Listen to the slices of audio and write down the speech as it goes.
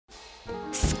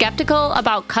skeptical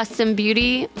about custom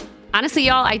beauty, honestly,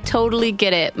 y'all, I totally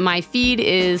get it. My feed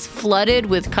is flooded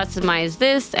with customize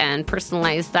this and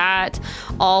personalize that,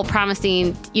 all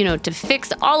promising, to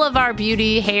fix all of our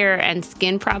beauty, hair, and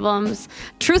skin problems.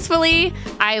 Truthfully,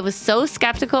 I was so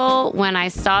skeptical when I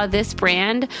saw this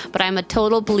brand, but I'm a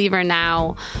total believer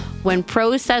now. When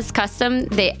Prose says custom,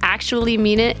 they actually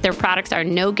mean it. Their products are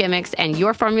no gimmicks, and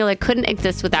your formula couldn't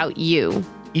exist without you.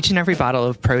 Each and every bottle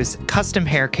of Prose custom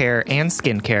hair care and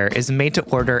skincare is made to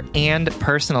order and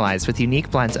personalized with unique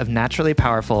blends of naturally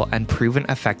powerful and proven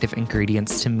effective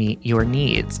ingredients to meet your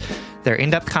needs. Their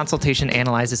in-depth consultation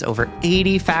analyzes over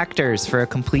 80 factors for a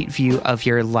complete view of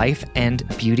your life and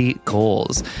beauty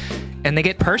goals. And they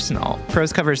get personal.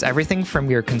 Prose covers everything from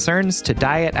your concerns to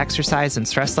diet, exercise, and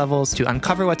stress levels to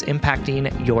uncover what's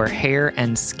impacting your hair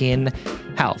and skin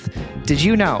health. Did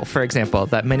you know, for example,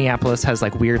 that Minneapolis has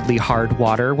weirdly hard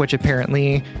water, which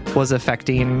apparently was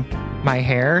affecting my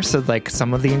hair? So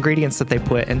some of the ingredients that they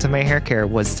put into my hair care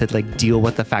was to deal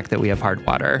with the fact that we have hard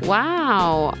water.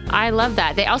 Wow. I love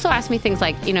that. They also asked me things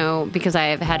because I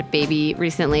have had a baby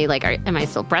recently, am I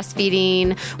still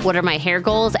breastfeeding? What are my hair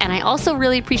goals? And I also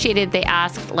really appreciated they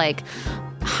asked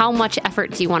how much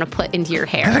effort do you want to put into your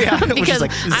hair? Yeah, because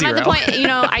I'm at the point,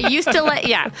 I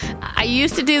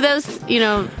used to do those,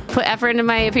 put effort into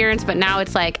my appearance, but now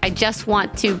it's I just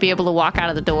want to be able to walk out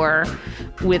of the door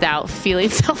without feeling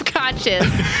self-conscious.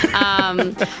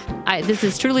 This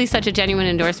is truly such a genuine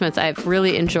endorsement. I've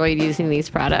really enjoyed using these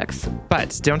products.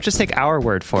 But don't just take our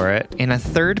word for it. In a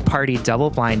third-party,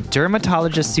 double-blind,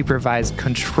 dermatologist-supervised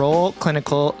control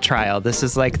clinical trial, this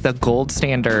is the gold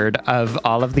standard of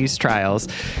all of these trials,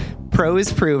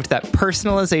 Prose proved that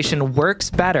personalization works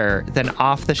better than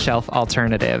off-the-shelf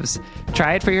alternatives.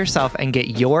 Try it for yourself and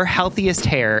get your healthiest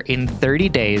hair in 30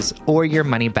 days or your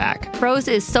money back. Prose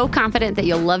is so confident that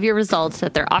you'll love your results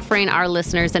that they're offering our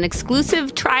listeners an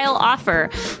exclusive trial offer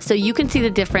so you can see the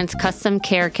difference custom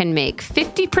care can make.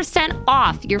 50%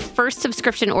 off your first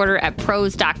subscription order at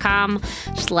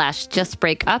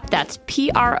prose.com/justbreakup. That's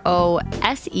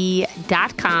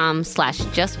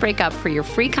prose.com/justbreakup for your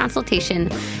free consultation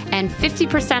and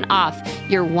 50% off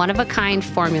your one-of-a-kind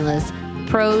formulas.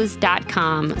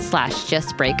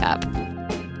 Prose.com/justbreakup.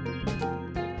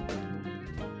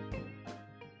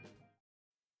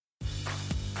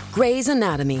 Grey's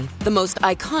Anatomy, the most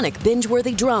iconic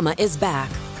binge-worthy drama, is back,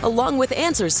 along with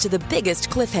answers to the biggest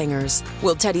cliffhangers.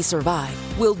 Will Teddy survive?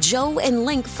 Will Joe and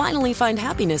Link finally find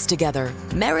happiness together?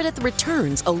 Meredith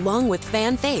returns along with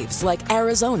fan faves like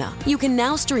Arizona. You can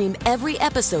now stream every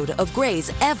episode of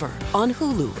Grey's ever on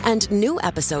Hulu and new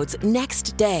episodes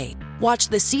next day. Watch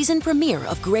the season premiere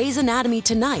of Grey's Anatomy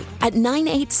tonight at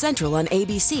 9/8 Central on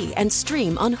ABC and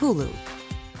stream on Hulu.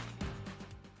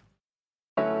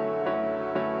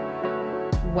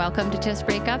 Welcome to Just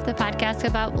Break Up, the podcast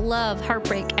about love,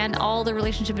 heartbreak, and all the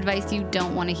relationship advice you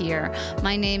don't want to hear.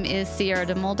 My name is Sierra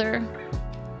DeMulder.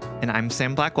 And I'm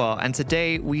Sam Blackwell. And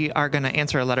today we are going to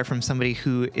answer a letter from somebody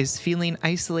who is feeling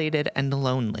isolated and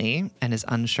lonely and is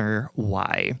unsure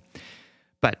why.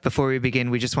 But before we begin,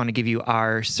 we just want to give you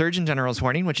our Surgeon General's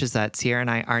warning, which is that Sierra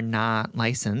and I are not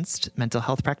licensed mental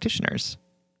health practitioners.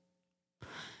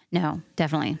 No,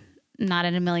 definitely. Not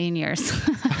in a million years.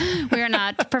 We are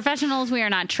not professionals. We are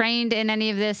not trained in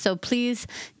any of this. So please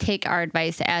take our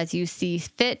advice as you see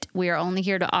fit. We are only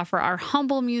here to offer our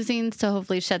humble musings to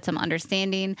hopefully shed some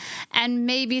understanding and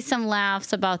maybe some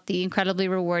laughs about the incredibly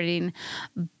rewarding,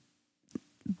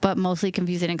 but mostly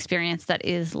confusing experience that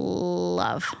is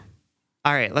love.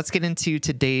 All right, let's get into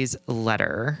today's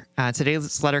letter.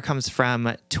 Today's letter comes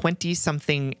from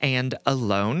 20-something and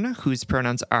alone, whose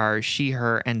pronouns are she,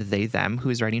 her, and they, them,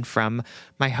 who is writing from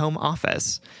my home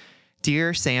office.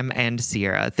 Dear Sam and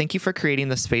Sierra, thank you for creating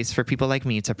the space for people like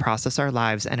me to process our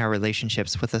lives and our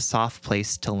relationships with a soft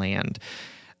place to land.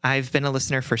 I've been a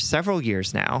listener for several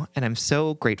years now, and I'm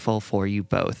so grateful for you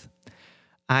both.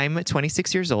 I'm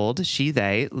 26 years old, she,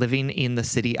 they, living in the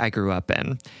city I grew up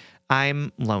in.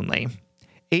 I'm lonely.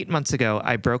 8 months ago,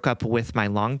 I broke up with my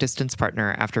long-distance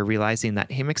partner after realizing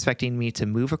that him expecting me to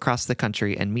move across the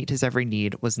country and meet his every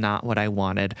need was not what I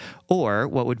wanted or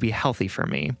what would be healthy for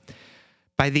me.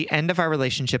 By the end of our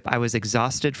relationship, I was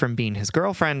exhausted from being his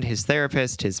girlfriend, his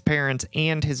therapist, his parent,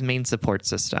 and his main support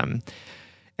system.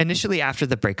 Initially, after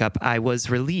the breakup, I was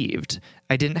relieved.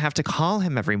 I didn't have to call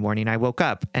him every morning I woke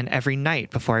up and every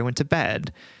night before I went to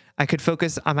bed. I could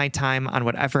focus on my time on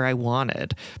whatever I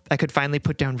wanted. I could finally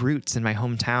put down roots in my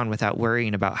hometown without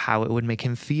worrying about how it would make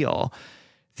him feel.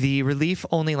 The relief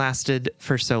only lasted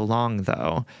for so long,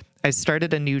 though. I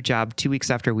started a new job 2 weeks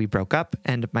after we broke up,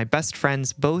 and my best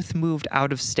friends both moved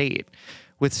out of state.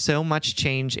 With so much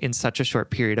change in such a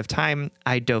short period of time,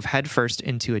 I dove headfirst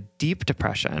into a deep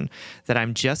depression that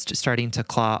I'm just starting to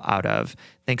claw out of,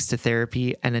 thanks to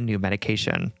therapy and a new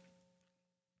medication.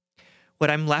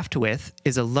 What I'm left with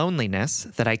is a loneliness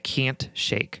that I can't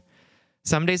shake.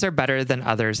 Some days are better than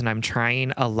others, and I'm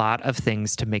trying a lot of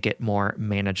things to make it more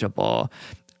manageable.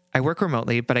 I work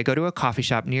remotely, but I go to a coffee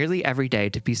shop nearly every day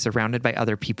to be surrounded by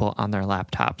other people on their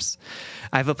laptops.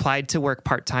 I've applied to work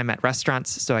part-time at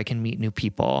restaurants so I can meet new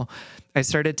people. I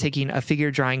started taking a figure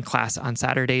drawing class on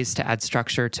Saturdays to add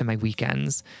structure to my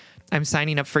weekends. I'm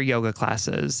signing up for yoga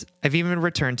classes. I've even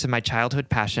returned to my childhood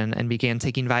passion and began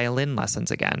taking violin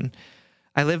lessons again.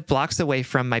 I live blocks away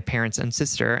from my parents and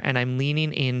sister, and I'm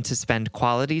leaning in to spend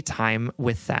quality time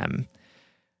with them.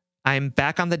 I'm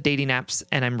back on the dating apps,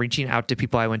 and I'm reaching out to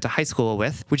people I went to high school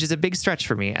with, which is a big stretch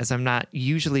for me, as I'm not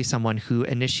usually someone who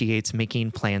initiates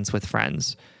making plans with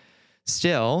friends.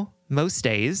 Still, most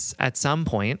days, at some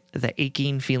point, the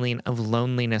aching feeling of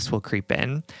loneliness will creep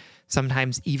in,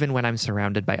 sometimes even when I'm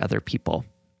surrounded by other people.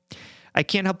 I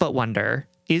can't help but wonder,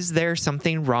 is there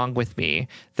something wrong with me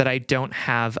that I don't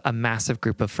have a massive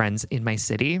group of friends in my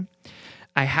city?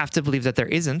 I have to believe that there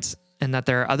isn't, and that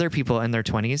there are other people in their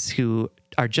 20s who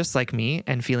are just like me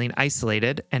and feeling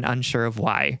isolated and unsure of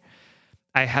why.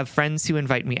 I have friends who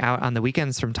invite me out on the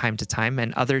weekends from time to time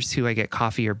and others who I get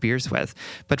coffee or beers with,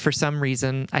 but for some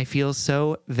reason, I feel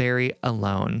so very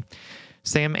alone.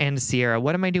 Sam and Sierra,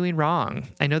 what am I doing wrong?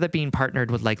 I know that being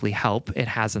partnered would likely help. It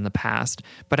has in the past,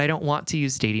 but I don't want to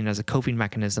use dating as a coping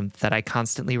mechanism that I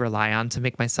constantly rely on to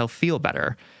make myself feel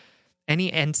better. Any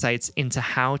insights into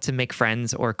how to make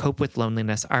friends or cope with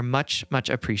loneliness are much,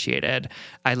 much appreciated.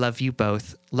 I love you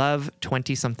both. Love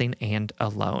 20-something and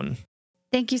alone.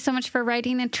 Thank you so much for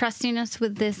writing and trusting us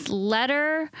with this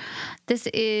letter. This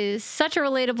is such a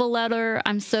relatable letter.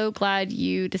 I'm so glad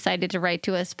you decided to write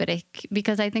to us,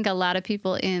 because I think a lot of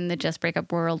people in the Just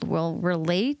Breakup world will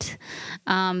relate.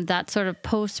 That sort of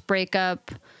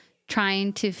post-breakup,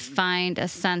 trying to find a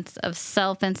sense of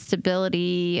self and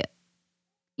stability.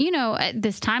 You know, at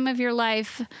this time of your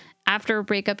life, after a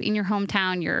breakup in your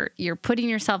hometown, you're putting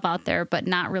yourself out there, but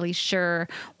not really sure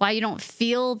why you don't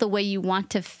feel the way you want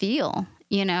to feel.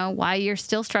 You know, why you're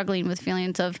still struggling with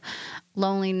feelings of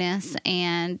loneliness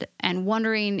and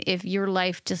wondering if your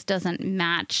life just doesn't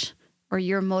match, or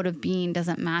your mode of being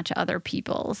doesn't match other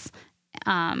people's.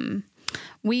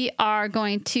 We are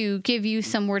going to give you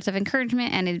some words of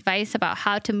encouragement and advice about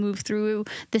how to move through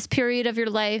this period of your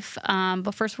life.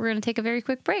 But first, we're going to take a very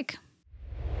quick break.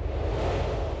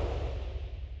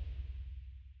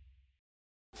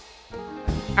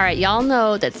 All right, y'all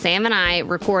know that Sam and I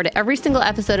record every single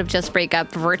episode of Just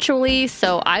Breakup virtually,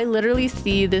 so I literally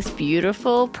see this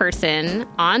beautiful person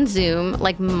on Zoom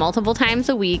like multiple times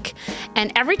a week,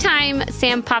 and every time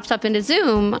Sam pops up into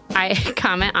Zoom, I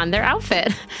comment on their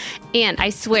outfit. And I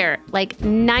swear, like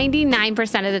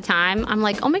 99% of the time, I'm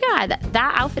like, oh my God,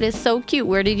 that outfit is so cute.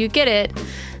 Where did you get it?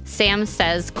 Sam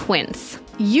says Quince.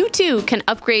 You too can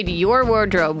upgrade your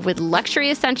wardrobe with luxury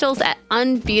essentials at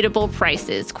unbeatable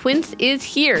prices. Quince is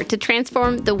here to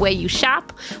transform the way you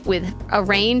shop with a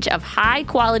range of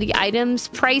high-quality items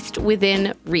priced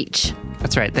within reach.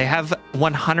 That's right. They have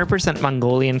 100%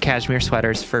 Mongolian cashmere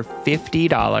sweaters for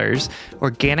 $50,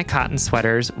 organic cotton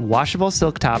sweaters, washable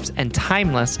silk tops, and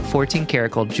timeless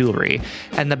 14-karat gold jewelry.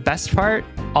 And the best part,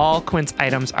 all Quince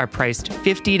items are priced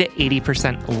 50 to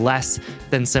 80% less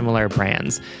than similar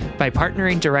brands. By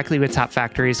partnering directly with top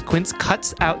factories, Quince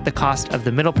cuts out the cost of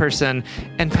the middle person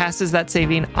and passes that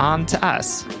saving on to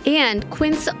us. And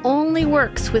Quince only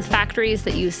works with factories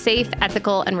that use safe,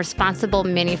 ethical, and responsible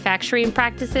manufacturing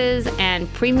practices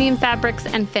and premium fabrics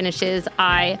and finishes.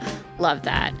 I love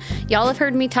that. Y'all have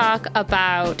heard me talk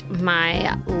about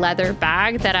my leather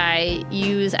bag that I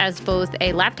use as both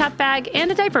a laptop bag and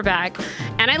a diaper bag.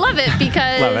 And I love it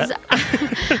because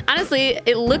honestly,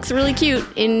 it looks really cute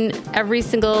in every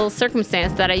single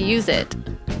circumstance that I use it.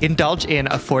 Indulge in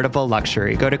affordable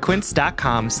luxury. Go to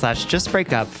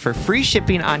quince.com/justbreakup for free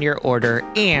shipping on your order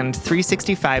and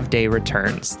 365-day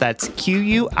returns. That's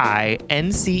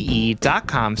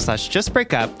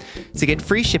QUINCE.com/justbreakup to get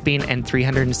free shipping and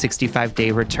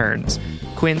 365-day returns.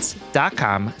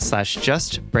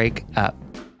 Quince.com/justbreakup.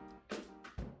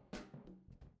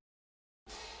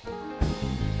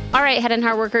 All right, Head and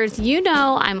Heart workers, you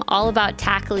know I'm all about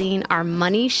tackling our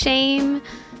money shame.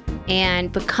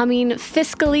 and becoming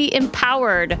fiscally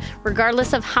empowered,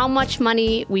 regardless of how much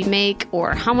money we make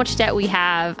or how much debt we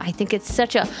have. I think it's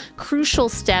such a crucial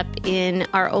step in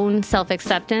our own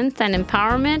self-acceptance and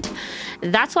empowerment.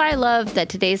 That's why I love that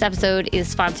today's episode is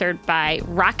sponsored by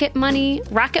Rocket Money.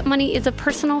 Rocket Money is a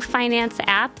personal finance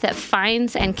app that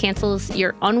finds and cancels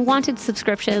your unwanted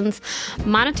subscriptions,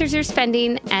 monitors your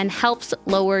spending, and helps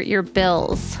lower your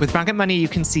bills. With Rocket Money, you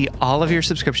can see all of your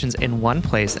subscriptions in one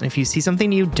place, and if you see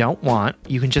something you don't want,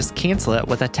 you can just cancel it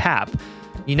with a tap.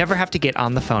 You never have to get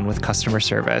on the phone with customer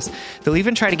service. They'll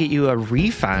even try to get you a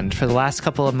refund for the last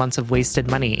couple of months of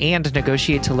wasted money and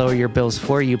negotiate to lower your bills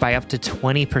for you by up to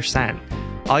 20%.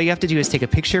 All you have to do is take a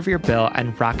picture of your bill,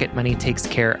 and Rocket Money takes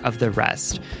care of the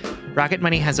rest. Rocket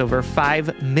Money has over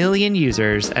 5 million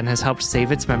users and has helped save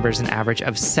its members an average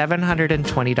of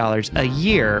 $720 a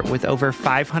year, with over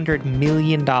 $500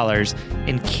 million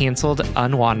in canceled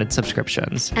unwanted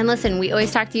subscriptions. And listen, we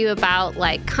always talk to you about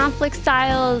like conflict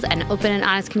styles and open and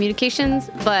honest communications,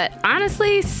 but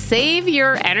honestly, save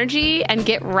your energy and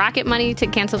get Rocket Money to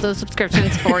cancel those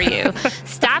subscriptions for you.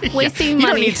 Stop wasting money. You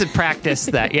don't need to practice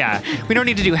that. Yeah. We don't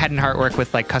need to do head and heart work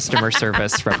with like customer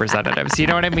service representatives. You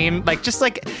know what I mean? Like, just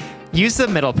like use the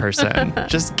middle person.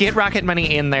 Just get Rocket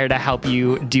Money in there to help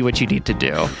you do what you need to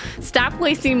do. Stop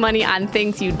wasting money on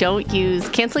things you don't use.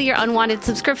 Cancel your unwanted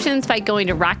subscriptions by going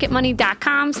to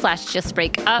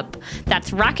rocketmoney.com/justbreakup.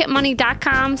 That's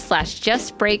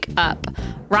rocketmoney.com/justbreakup.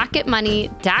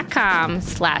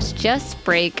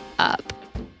 rocketmoney.com/justbreakup.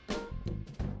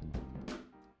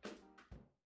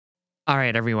 All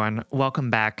right, everyone. Welcome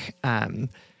back. I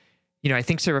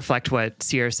think to reflect what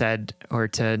Sierra said, or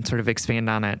to sort of expand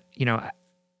on it,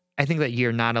 I think that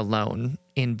you're not alone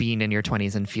in being in your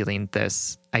 20s and feeling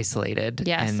this isolated.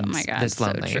 Yes, and oh my God, this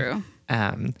lonely. so true.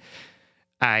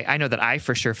 I know that I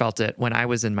for sure felt it when I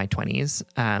was in my 20s,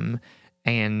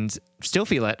 and still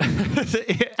feel it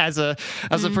as a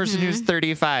person who's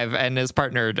 35 and is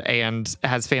partnered and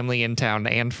has family in town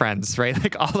and friends, right?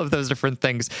 Like all of those different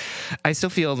things. I still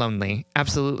feel lonely.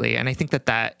 Absolutely. And I think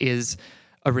that is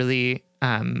a really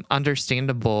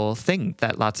understandable thing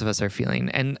that lots of us are feeling.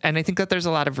 And I think that there's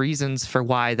a lot of reasons for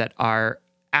why that are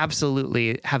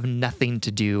absolutely have nothing to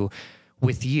do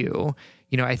with you.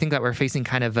 I think that we're facing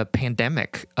kind of a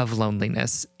pandemic of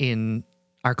loneliness in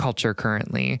our culture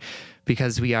currently,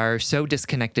 because we are so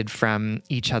disconnected from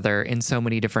each other in so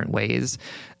many different ways.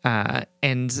 I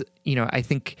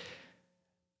think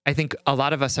a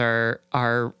lot of us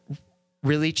are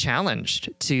really challenged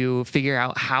to figure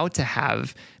out how to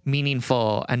have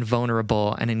meaningful and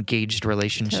vulnerable and engaged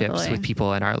relationships with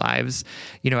people in our lives.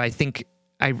 I think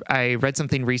I read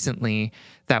something recently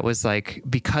that was like,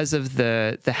 because of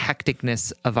the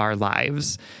hecticness of our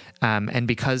lives, and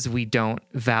because we don't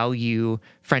value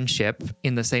friendship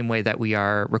in the same way that we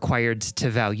are required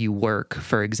to value work,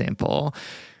 for example,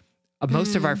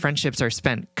 most of our friendships are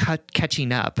spent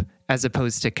catching up as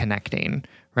opposed to connecting,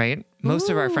 right? Most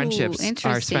of our friendships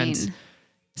are spent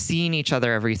seeing each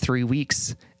other every 3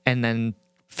 weeks and then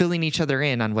filling each other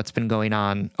in on what's been going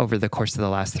on over the course of the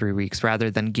last 3 weeks, rather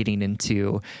than getting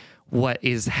into what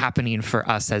is happening for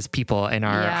us as people in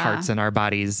our hearts and our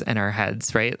bodies and our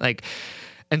heads, right? Like,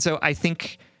 and so I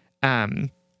think that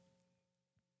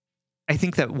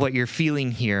what you're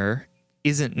feeling here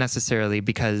isn't necessarily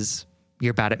because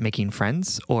you're bad at making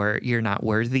friends, or you're not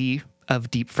worthy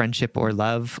of deep friendship or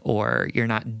love, or you're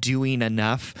not doing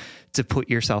enough to put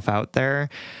yourself out there.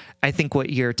 I think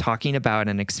what you're talking about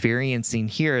and experiencing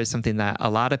here is something that a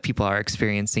lot of people are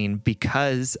experiencing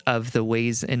because of the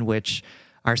ways in which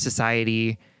our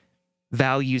society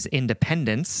values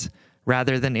independence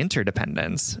rather than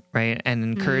interdependence, right? And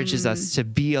encourages us to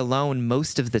be alone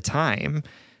most of the time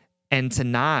and to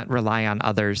not rely on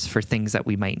others for things that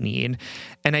we might need.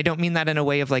 And I don't mean that in a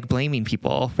way of like blaming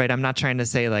people, right? I'm not trying to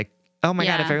say like, oh my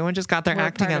God, if everyone just got their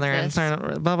act together and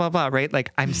started blah, blah, blah, right?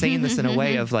 Like, I'm saying this in a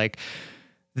way of like,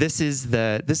 this is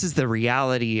the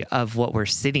reality of what we're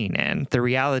sitting in, the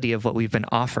reality of what we've been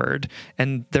offered,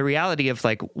 and the reality of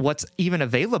like what's even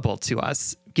available to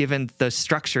us given the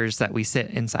structures that we sit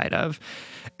inside of.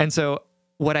 And so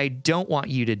what I don't want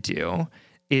you to do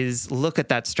is look at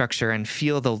that structure and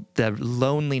feel the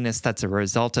loneliness that's a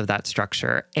result of that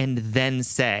structure, and then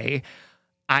say,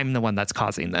 I'm the one that's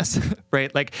causing this,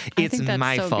 right? Like, it's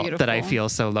my fault that I feel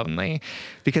so lonely,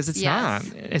 because it's not.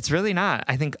 It's really not.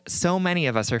 I think so many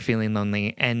of us are feeling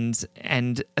lonely,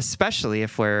 and especially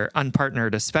if we're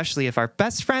unpartnered, especially if our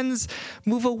best friends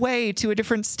move away to a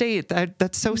different state.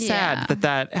 That's so sad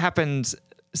that happened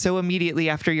so immediately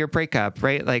after your breakup,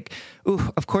 right? Like,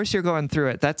 ooh, of course you're going through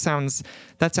it. That sounds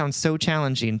so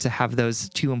challenging to have those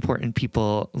two important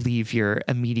people leave your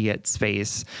immediate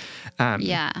space.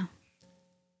 Yeah.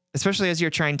 Especially as you're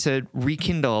trying to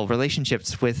rekindle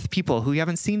relationships with people who you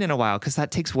haven't seen in a while, because that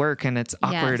takes work and it's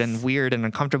awkward and weird and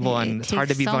uncomfortable and it's hard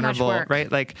to be vulnerable, right?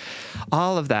 Like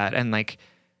all of that. And like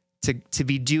to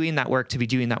be doing that work,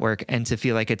 and to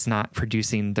feel like it's not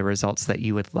producing the results that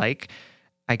you would like,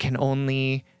 I can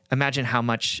only imagine how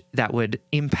much that would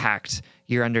impact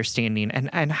your understanding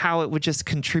and how it would just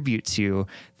contribute to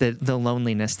the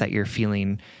loneliness that you're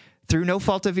feeling through no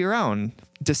fault of your own,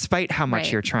 despite how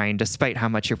much you're trying, despite how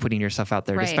much you're putting yourself out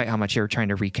there, despite how much you're trying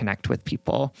to reconnect with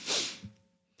people.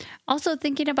 Also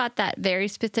thinking about that very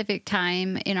specific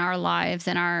time in our lives,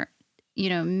 in our,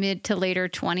 mid to later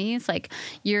 20s, like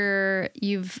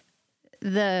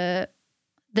the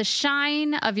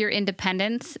shine of your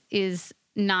independence is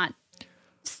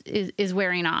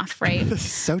wearing off, right?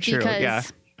 So true.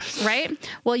 Because, right?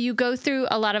 Well,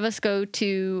 a lot of us go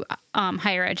to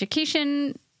higher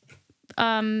education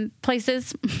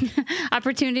places,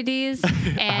 opportunities,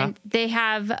 and they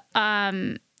have,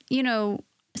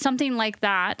 something like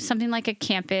that, something like a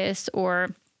campus or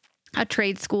a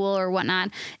trade school or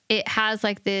whatnot. It has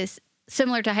like this,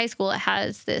 similar to high school, it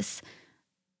has this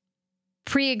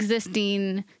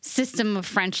pre-existing system of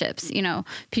friendships,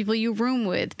 people you room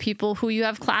with, people who you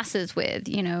have classes with,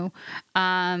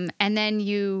 and then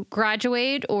you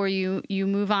graduate or you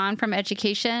move on from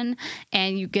education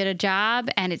and you get a job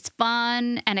and it's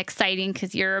fun and exciting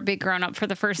because you're a big grown up for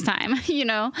the first time,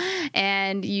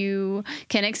 and you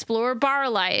can explore bar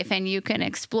life and you can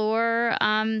explore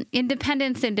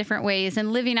independence in different ways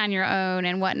and living on your own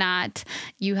and whatnot.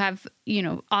 You have,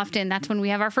 often that's when we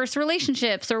have our first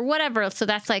relationships or whatever. So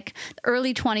that's like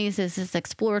early 20s is this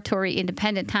exploratory,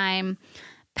 independent time.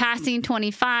 Passing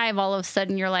 25, all of a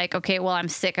sudden you're like, okay, well, I'm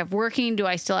sick of working. Do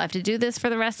I still have to do this for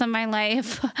the rest of my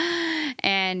life?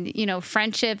 And,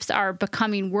 friendships are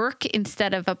becoming work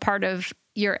instead of a part of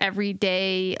your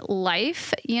everyday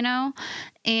life,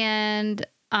 and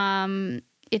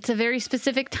it's a very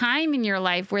specific time in your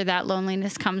life where that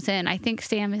loneliness comes in. I think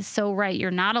Sam is so right.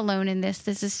 You're not alone in this.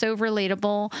 This is so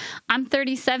relatable. I'm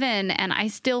 37 and I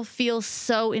still feel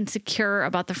so insecure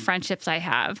about the friendships I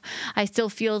have. I still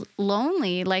feel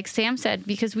lonely, like Sam said,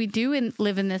 because we do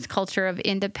live in this culture of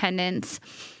independence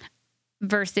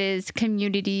versus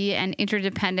community and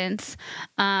interdependence.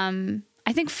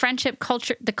 I think friendship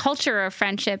culture, the culture of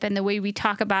friendship and the way we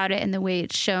talk about it and the way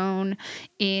it's shown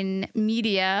in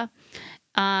media,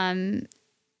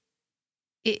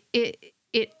 it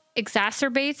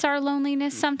exacerbates our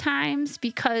loneliness sometimes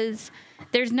because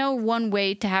there's no one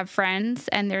way to have friends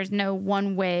and there's no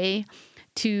one way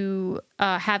to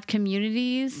have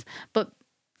communities. But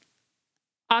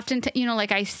often,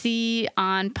 like I see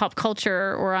on pop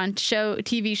culture or on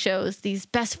TV shows, these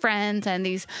best friends and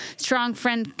these strong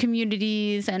friend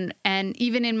communities. And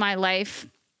even in my life,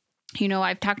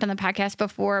 I've talked on the podcast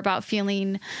before about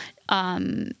feeling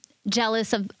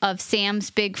jealous of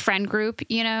Sam's big friend group,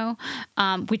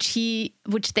 which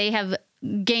they have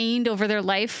gained over their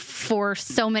life for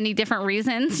so many different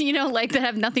reasons, like that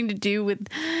have nothing to do with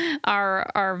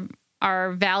our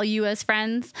value as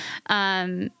friends.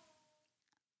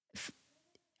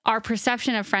 Our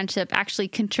perception of friendship actually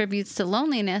contributes to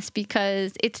loneliness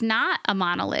because it's not a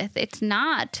monolith. It's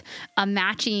not a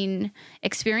matching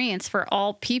experience for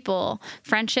all people.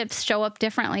 Friendships show up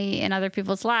differently in other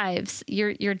people's lives.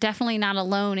 You're definitely not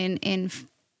alone in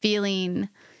feeling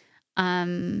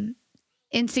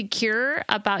insecure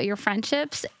about your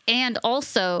friendships, and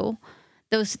also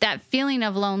that feeling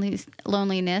of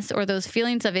loneliness or those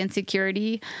feelings of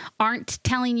insecurity aren't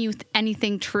telling you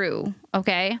anything true,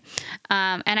 okay?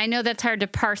 And I know that's hard to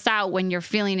parse out when you're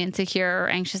feeling insecure or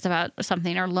anxious about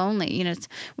something or lonely.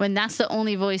 When that's the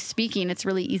only voice speaking, it's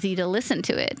really easy to listen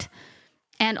to it.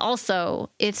 And also,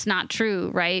 it's not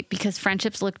true, right? Because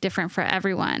friendships look different for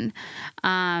everyone.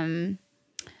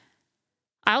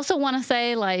 I also want to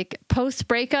say, like,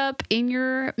 post-breakup in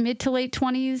your mid to late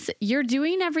 20s, you're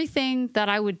doing everything that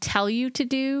I would tell you to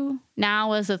do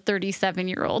now as a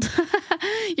 37-year-old.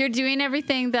 You're doing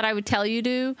everything that I would tell you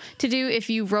to do if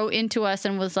you wrote into us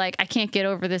and was like, I can't get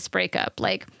over this breakup.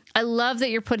 Like, I love that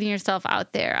you're putting yourself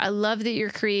out there. I love that you're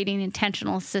creating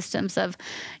intentional systems of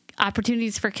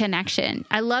opportunities for connection.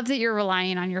 I love that you're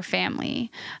relying on your family.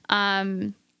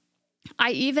 I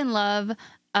even love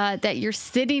that you're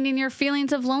sitting in your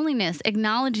feelings of loneliness,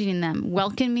 acknowledging them,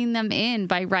 welcoming them in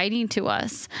by writing to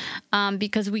us,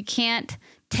 because we can't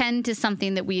tend to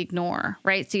something that we ignore,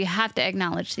 right? So you have to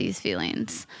acknowledge these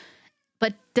feelings.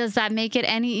 But does that make it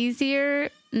any easier?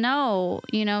 No.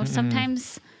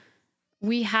 Sometimes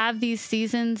we have these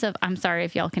seasons of, I'm sorry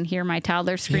if y'all can hear my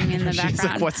toddler screaming in the background. She's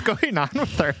like, what's going on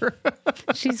with her?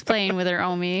 She's playing with her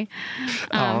Omi.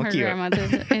 Her cute.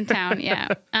 grandmother's in town. Yeah.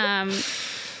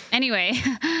 Anyway,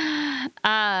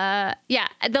 the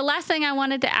last thing I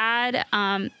wanted to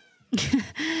add,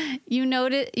 you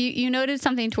noted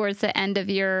something towards the end of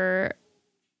your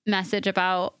message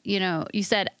about, you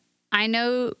said, I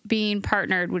know being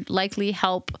partnered would likely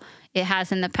help. It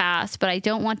has in the past, but I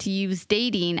don't want to use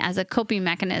dating as a coping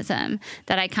mechanism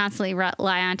that I constantly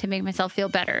rely on to make myself feel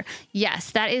better.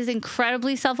 Yes, that is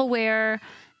incredibly self-aware.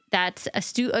 That's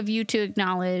astute of you to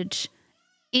acknowledge.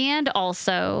 And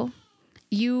also,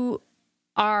 you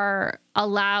are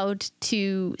allowed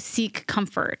to seek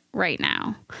comfort right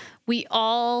now. We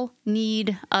all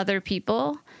need other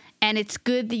people, and it's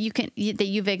good that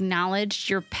you've acknowledged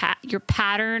your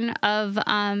pattern of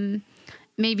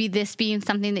maybe this being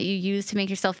something that you use to make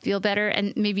yourself feel better,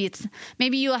 and maybe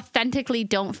you authentically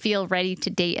don't feel ready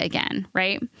to date again,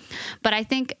 right? But I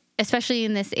think especially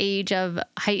in this age of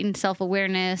heightened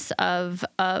self-awareness of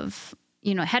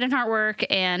head and heart work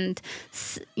and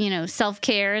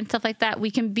self-care and stuff like that, we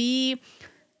can be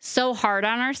so hard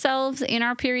on ourselves in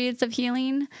our periods of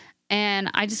healing.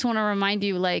 And I just want to remind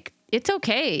you, like, it's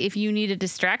okay if you need a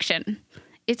distraction.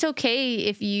 It's okay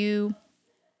if you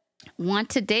want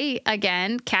to date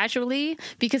again casually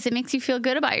because it makes you feel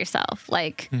good about yourself.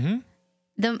 Like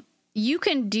you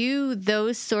can do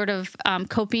those sort of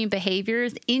coping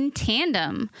behaviors in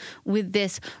tandem with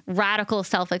this radical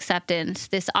self-acceptance,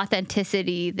 this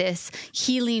authenticity, this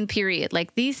healing period.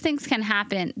 Like, these things can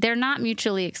happen. They're not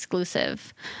mutually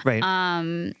exclusive. Right.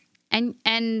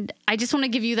 And I just want to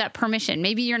give you that permission.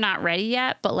 Maybe you're not ready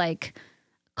yet, but like,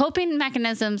 coping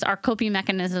mechanisms are coping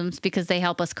mechanisms because they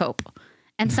help us cope.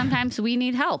 And sometimes we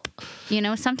need help.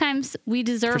 Sometimes we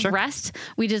deserve rest.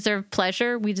 We deserve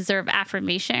pleasure. We deserve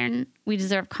affirmation. We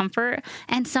deserve comfort.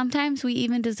 And sometimes we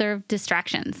even deserve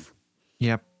distractions.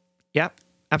 Yep.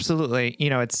 Absolutely.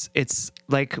 It's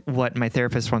like what my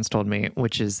therapist once told me,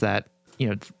 which is that,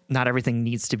 not everything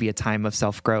needs to be a time of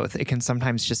self-growth. It can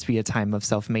sometimes just be a time of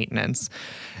self-maintenance.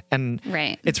 And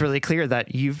It's really clear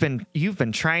that you've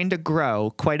been trying to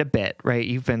grow quite a bit, right?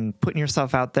 You've been putting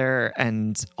yourself out there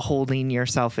and holding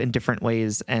yourself in different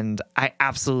ways. And I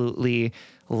absolutely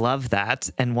love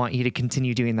that and want you to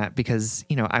continue doing that because,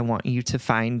 I want you to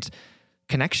find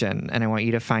connection and I want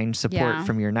you to find support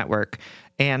from your network.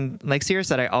 And like Sierra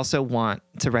said, I also want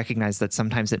to recognize that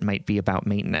sometimes it might be about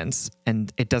maintenance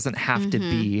and it doesn't have to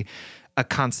be a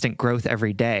constant growth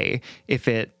every day. If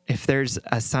there's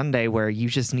a Sunday where you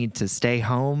just need to stay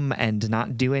home and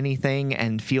not do anything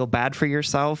and feel bad for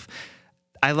yourself,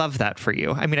 I love that for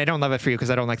you. I mean, I don't love it for you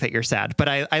because I don't like that you're sad, but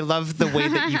I love the way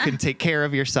that you can take care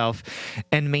of yourself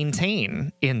and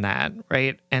maintain in that,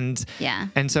 right? And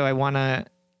so I want to,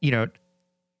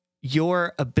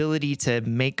 your ability to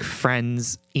make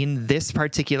friends in this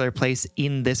particular place,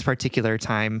 in this particular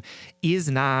time, is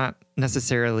not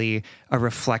necessarily a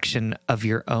reflection of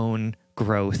your own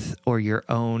growth or your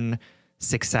own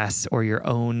success or your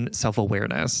own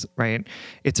self-awareness, right?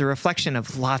 It's a reflection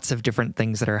of lots of different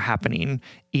things that are happening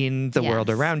in the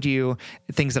world around you,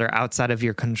 things that are outside of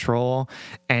your control.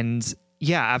 And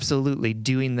yeah, absolutely,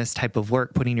 doing this type of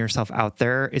work, putting yourself out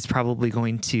there is probably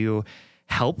going to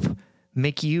help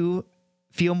make you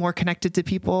feel more connected to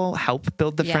people, help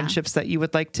build the friendships that you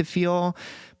would like to feel.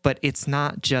 But it's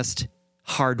not just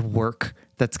hard work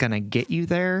that's going to get you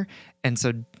there. And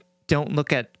so don't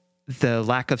look at the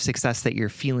lack of success that you're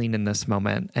feeling in this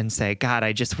moment and say, God,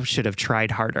 I just should have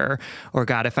tried harder. Or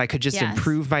God, if I could just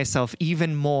improve myself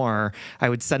even more, I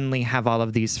would suddenly have all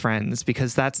of these friends,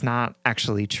 because that's not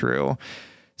actually true.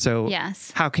 So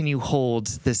how can you hold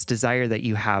this desire that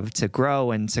you have to grow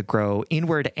and to grow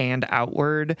inward and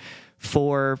outward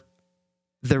for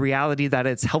the reality that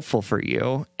it's helpful for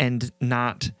you and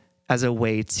not as a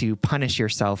way to punish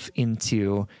yourself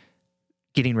into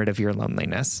getting rid of your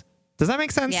loneliness? Does that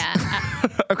make sense? Yeah.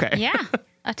 Okay. Yeah,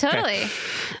 totally.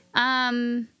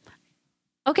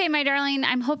 Okay, my darling,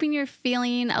 I'm hoping you're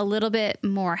feeling a little bit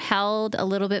more held, a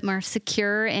little bit more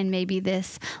secure in maybe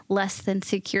this less than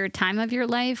secure time of your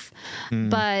life.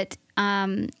 But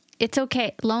it's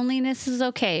okay. Loneliness is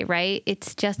okay, right?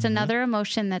 It's just another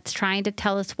emotion that's trying to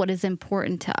tell us what is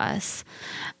important to us.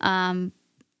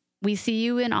 We see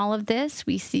you in all of this.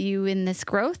 We see you in this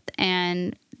growth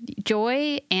and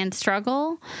joy and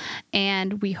struggle,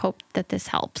 and we hope that this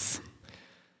helps.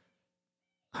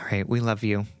 All right. We love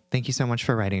you. Thank you so much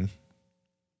for writing.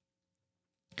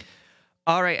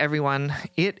 All right, everyone.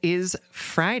 It is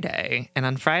Friday, and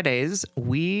on Fridays,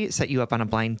 we set you up on a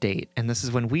blind date, and this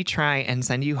is when we try and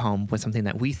send you home with something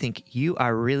that we think you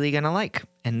are really going to like.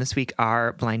 And this week,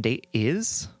 our blind date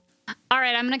is... All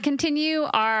right, I'm going to continue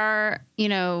our,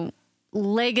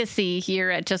 legacy here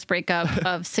at Just Break Up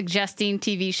of suggesting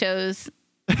TV shows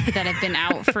that have been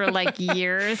out for like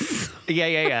years.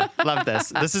 Yeah. Love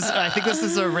this. I think this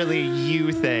is a really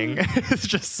you thing. It's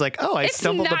just like, I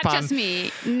stumbled upon. It's not just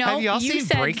me. No, have y'all seen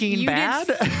Breaking Bad?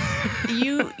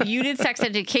 You did Sex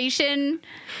Education.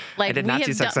 Like, I did not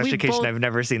see Sex Education. I've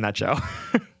never seen that show.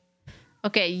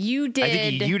 Okay, you did. I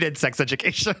think you did Sex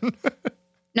Education.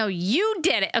 No, you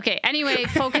did it. Okay. Anyway,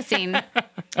 focusing.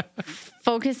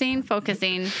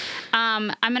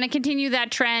 I'm going to continue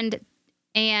that trend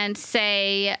and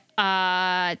say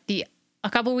a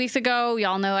couple weeks ago,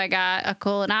 y'all know I got a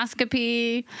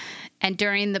colonoscopy, and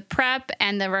during the prep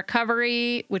and the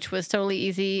recovery, which was totally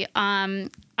easy,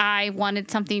 I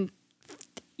wanted something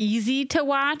easy to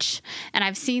watch, and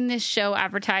I've seen this show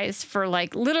advertised for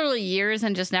like literally years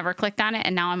and just never clicked on it,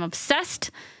 and now I'm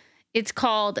obsessed. It's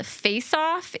called Face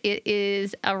Off. It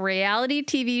is a reality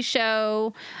TV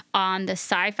show on the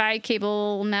Sci-Fi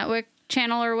cable network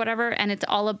channel or whatever, and it's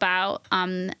all about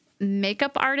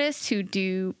makeup artists who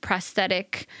do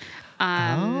prosthetic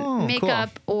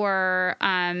makeup, cool. Or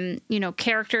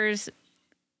characters,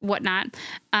 whatnot.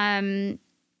 I'm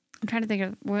trying to think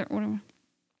of what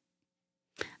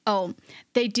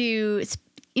they do,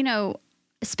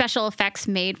 special effects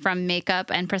made from makeup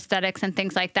and prosthetics and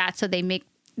things like that. So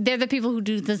they're the people who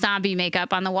do the zombie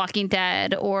makeup on The Walking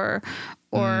Dead or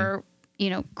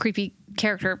creepy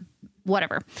character,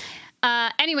 whatever.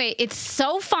 Anyway, it's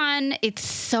so fun. It's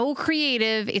so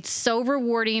creative. It's so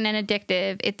rewarding and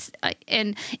addictive. I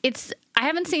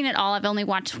haven't seen it all. I've only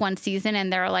watched one season,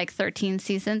 and there are like 13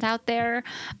 seasons out there.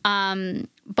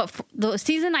 But the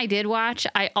season I did watch,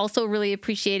 I also really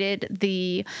appreciated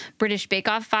the British Bake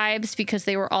Off vibes because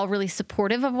they were all really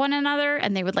supportive of one another,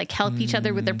 and they would like help each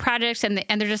other with their projects, and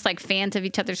they're just like fans of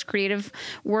each other's creative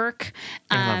work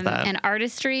and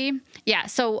artistry. Yeah,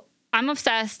 so I'm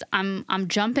obsessed. I'm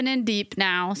jumping in deep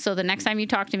now. So the next time you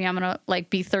talk to me, I'm going to like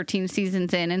be 13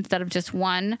 seasons in instead of just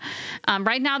one.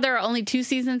 Right now there are only 2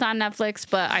 seasons on Netflix,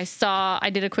 but I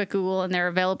did a quick Google and they're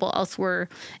available elsewhere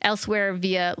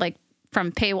via like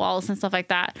from paywalls and stuff like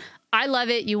that. I love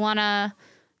it. You want a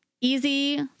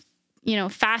easy,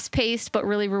 fast paced, but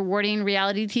really rewarding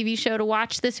reality TV show to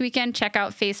watch this weekend. Check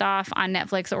out Face Off on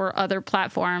Netflix or other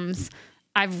platforms.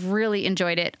 I've really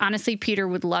enjoyed it. Honestly, Peter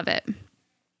would love it.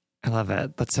 I love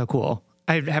it. That's so cool.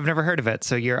 I have never heard of it,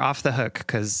 so you're off the hook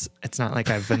because it's not like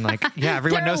I've been like, yeah,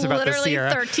 everyone knows about this, Sierra.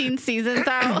 Literally 13 seasons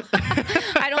out.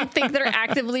 I don't think they're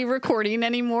actively recording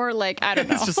anymore. Like, I don't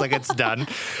know. It's just like it's done.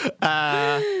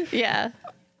 Yeah.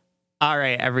 All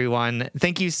right, everyone.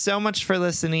 Thank you so much for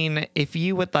listening. If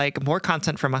you would like more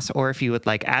content from us, or if you would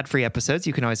like ad-free episodes,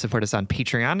 you can always support us on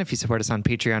Patreon. If you support us on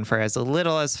Patreon for as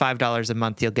little as $5 a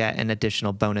month, you'll get an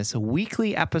additional bonus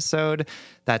weekly episode.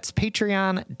 That's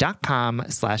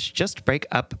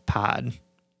patreon.com/justbreakuppod.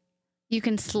 You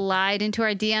can slide into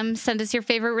our DMs, send us your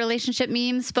favorite relationship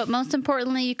memes, but most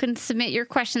importantly, you can submit your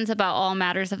questions about all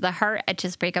matters of the heart at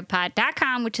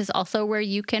justbreakuppod.com, which is also where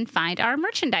you can find our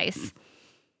merchandise.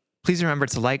 Please remember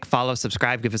to like, follow,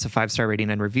 subscribe, give us a 5-star rating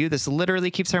and review. This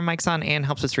literally keeps our mics on and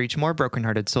helps us reach more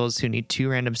brokenhearted souls who need 2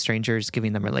 random strangers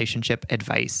giving them relationship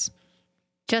advice.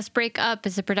 Just Break Up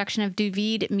is a production of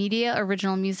Duvid Media,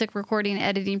 original music recording,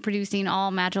 editing, producing, all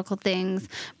magical things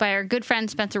by our good friend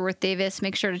Spencer Worth Davis.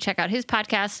 Make sure to check out his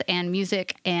podcasts and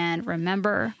music. And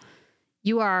remember,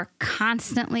 you are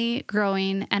constantly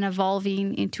growing and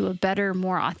evolving into a better,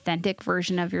 more authentic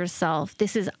version of yourself.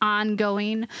 This is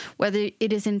ongoing, whether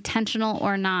it is intentional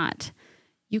or not.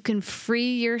 You can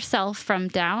free yourself from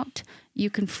doubt.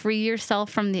 You can free yourself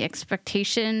from the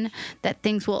expectation that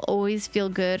things will always feel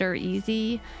good or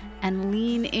easy, and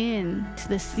lean in to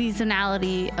the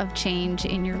seasonality of change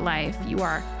in your life. You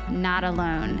are not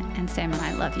alone, and Sam and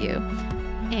I love you.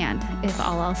 And if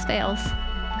all else fails,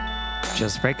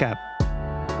 just break up.